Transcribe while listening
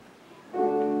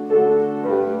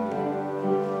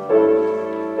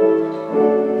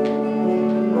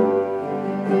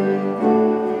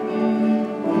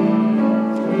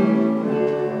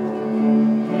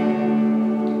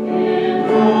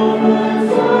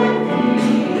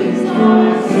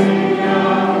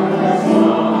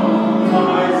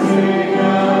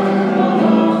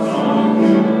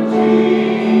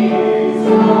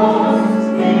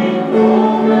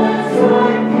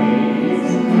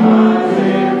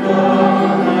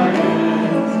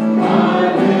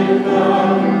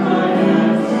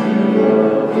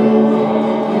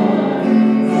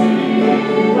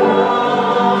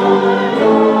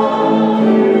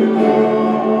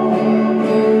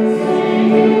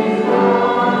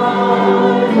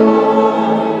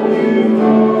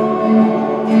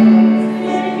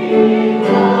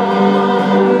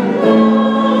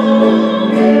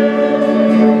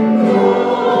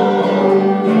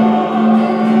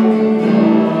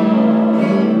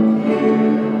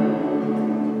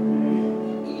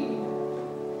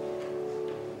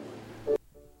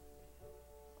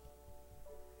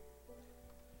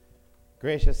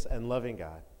gracious and loving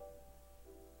God,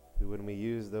 who when we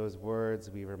use those words,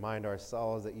 we remind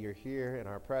ourselves that you're here in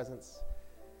our presence.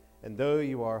 And though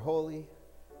you are holy,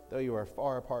 though you are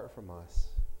far apart from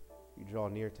us, you draw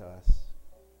near to us.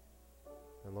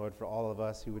 And Lord, for all of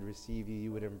us who would receive you,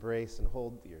 you would embrace and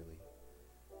hold dearly.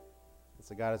 And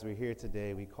so God, as we're here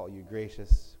today, we call you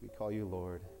gracious, we call you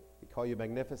Lord, we call you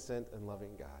magnificent and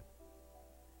loving God.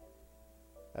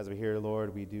 As we're here,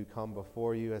 Lord, we do come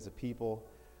before you as a people,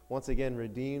 once again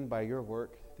redeemed by your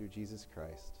work through Jesus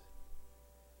Christ.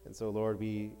 And so, Lord,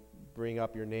 we bring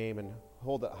up your name and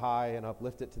hold it high and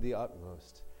uplift it to the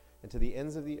utmost and to the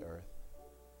ends of the earth,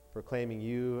 proclaiming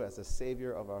you as the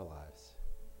Savior of our lives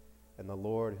and the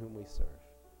Lord whom we serve.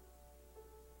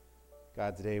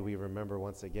 God, today we remember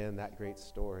once again that great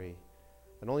story.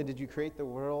 Not only did you create the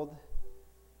world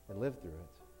and live through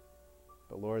it,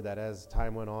 but Lord, that as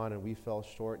time went on and we fell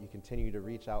short, you continue to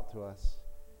reach out to us.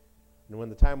 And when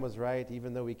the time was right,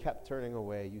 even though we kept turning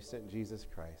away, you sent Jesus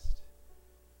Christ,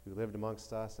 who lived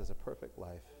amongst us as a perfect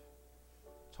life,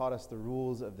 taught us the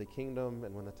rules of the kingdom,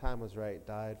 and when the time was right,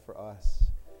 died for us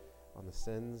on the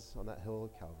sins on that hill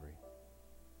of Calvary.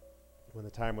 When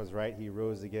the time was right, he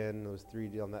rose again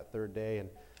on that third day, and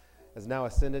has now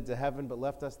ascended to heaven, but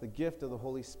left us the gift of the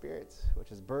Holy Spirit, which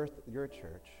has birthed your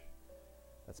church,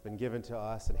 that's been given to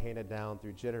us and handed down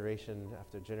through generation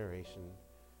after generation.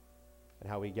 And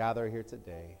how we gather here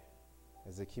today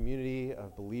as a community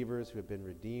of believers who have been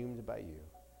redeemed by you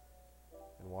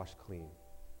and washed clean.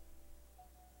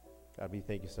 God, we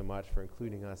thank you so much for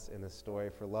including us in this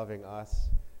story, for loving us.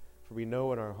 For we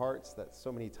know in our hearts that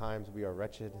so many times we are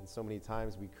wretched, and so many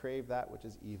times we crave that which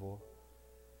is evil.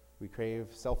 We crave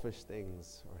selfish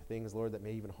things, or things, Lord, that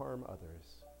may even harm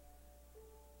others.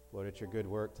 Lord, it's your good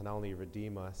work to not only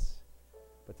redeem us,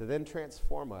 but to then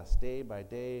transform us day by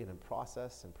day and in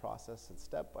process and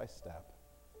step by step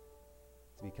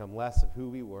to become less of who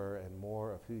we were and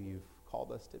more of who you've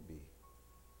called us to be,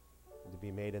 and to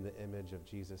be made in the image of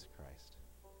Jesus Christ.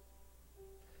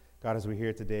 God, as we're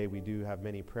here today, we do have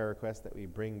many prayer requests that we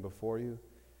bring before you,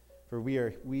 for we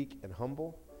are weak and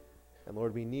humble, and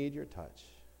Lord, we need your touch.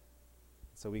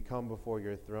 So we come before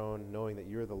your throne knowing that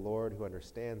you're the Lord who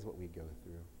understands what we go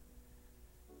through.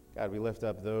 God, we lift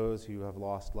up those who have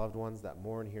lost loved ones that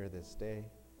mourn here this day.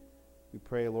 We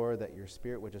pray, Lord, that your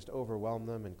Spirit would just overwhelm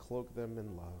them and cloak them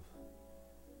in love.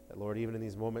 That, Lord, even in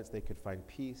these moments they could find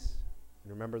peace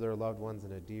and remember their loved ones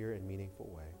in a dear and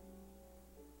meaningful way.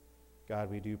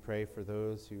 God, we do pray for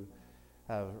those who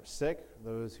are sick,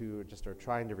 those who just are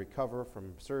trying to recover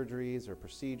from surgeries or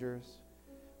procedures,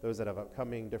 those that have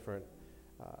upcoming different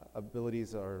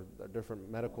abilities or different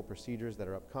medical procedures that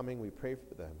are upcoming. We pray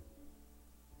for them.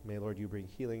 May, Lord, you bring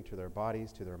healing to their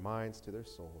bodies, to their minds, to their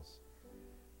souls.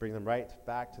 Bring them right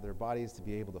back to their bodies to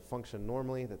be able to function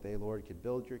normally, that they, Lord, could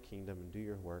build your kingdom and do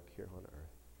your work here on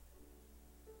earth.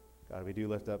 God, we do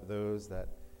lift up those that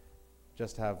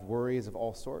just have worries of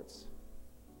all sorts,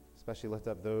 especially lift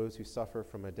up those who suffer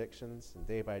from addictions and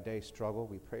day by day struggle.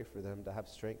 We pray for them to have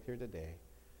strength here today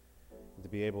and to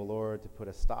be able, Lord, to put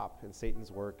a stop in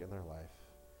Satan's work in their life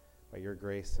by your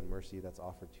grace and mercy that's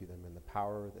offered to them and the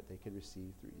power that they could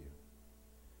receive through you.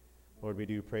 Lord, we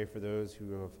do pray for those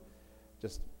who have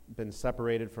just been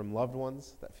separated from loved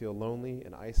ones that feel lonely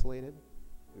and isolated.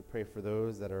 We pray for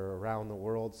those that are around the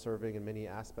world serving in many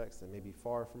aspects that may be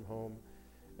far from home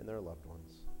and their loved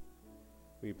ones.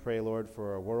 We pray, Lord,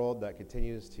 for a world that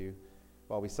continues to,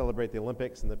 while we celebrate the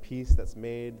Olympics and the peace that's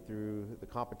made through the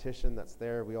competition that's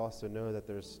there, we also know that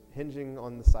there's hinging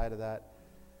on the side of that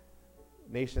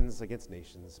nations against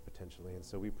nations, potentially. And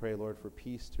so we pray, Lord, for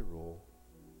peace to rule,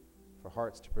 for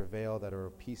hearts to prevail that are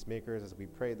peacemakers as we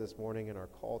pray this morning in our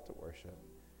call to worship.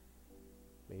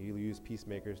 May you use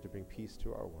peacemakers to bring peace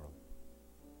to our world.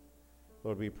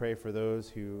 Lord, we pray for those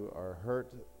who are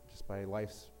hurt just by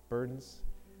life's burdens,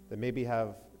 that maybe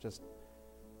have just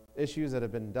issues that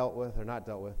have been dealt with or not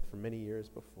dealt with for many years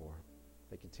before.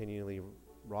 They continually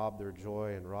rob their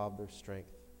joy and rob their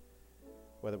strength.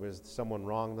 Whether it was someone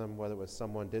wronged them, whether it was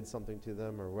someone did something to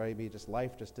them, or maybe just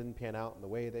life just didn't pan out in the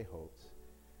way they hoped.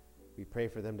 We pray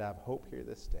for them to have hope here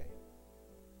this day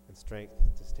and strength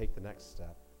to take the next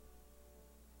step.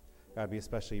 God, we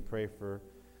especially pray for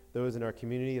those in our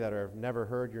community that have never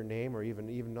heard your name or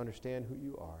even understand who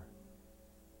you are.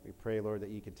 We pray, Lord,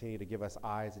 that you continue to give us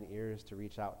eyes and ears to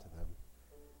reach out to them.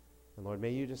 And Lord,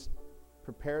 may you just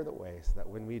prepare the way so that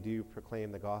when we do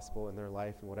proclaim the gospel in their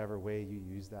life in whatever way you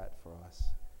use that for us,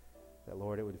 that,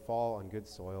 Lord, it would fall on good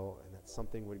soil and that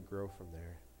something would grow from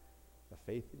there, a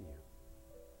faith in you.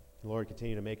 Lord,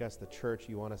 continue to make us the church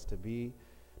you want us to be,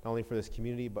 not only for this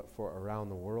community, but for around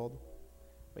the world.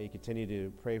 May you continue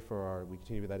to pray for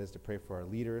to pray for our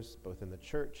leaders, both in the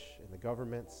church, in the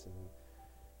governments, and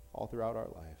all throughout our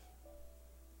life.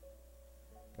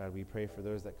 God, we pray for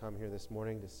those that come here this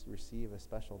morning to receive a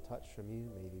special touch from you.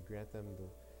 May you grant them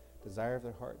the desire of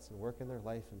their hearts and work in their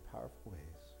life in powerful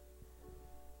ways.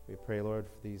 We pray, Lord,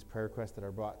 for these prayer requests that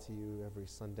are brought to you every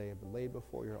Sunday and laid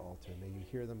before your altar. May you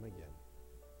hear them again.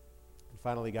 And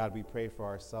finally, God, we pray for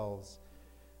ourselves.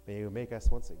 May you make us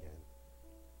once again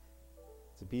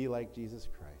to be like Jesus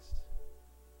Christ.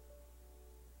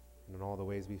 And in all the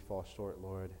ways we fall short,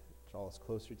 Lord, draw us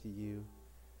closer to you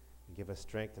and give us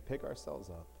strength to pick ourselves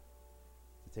up,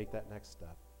 to take that next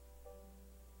step,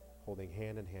 holding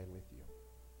hand in hand with you.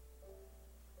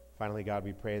 Finally, God,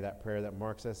 we pray that prayer that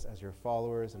marks us as your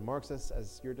followers and marks us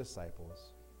as your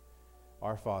disciples.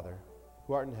 Our Father,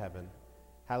 who art in heaven,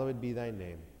 hallowed be thy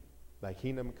name. Thy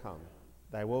kingdom come,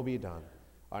 thy will be done,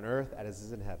 on earth as it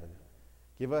is in heaven.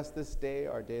 Give us this day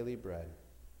our daily bread,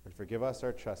 and forgive us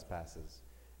our trespasses,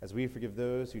 as we forgive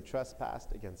those who trespass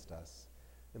against us.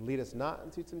 And lead us not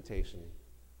into temptation,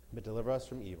 but deliver us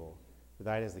from evil. For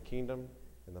thine is the kingdom,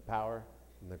 and the power,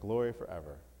 and the glory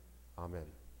forever. Amen.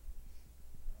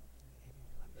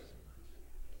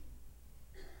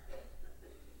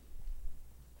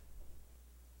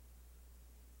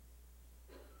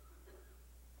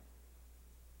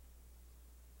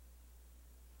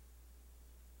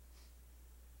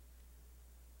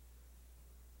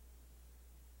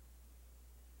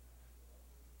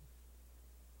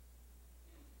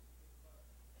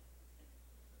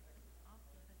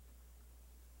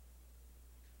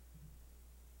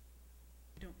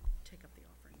 Take up the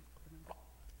offering.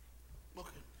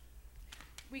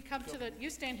 We come to you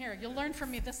stand here. You'll learn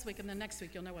from me this week, and then next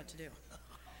week you'll know what to do.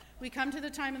 We come to the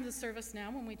time in the service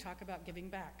now when we talk about giving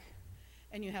back.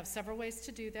 And you have several ways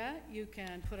to do that. You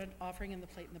can put an offering in the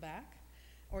plate in the back,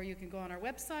 or you can go on our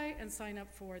website and sign up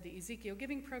for the Ezekiel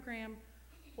Giving Program,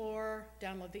 or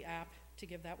download the app to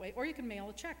give that way, or you can mail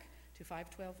a check to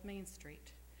 512 Main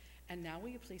Street. And now will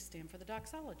you please stand for the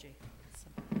doxology?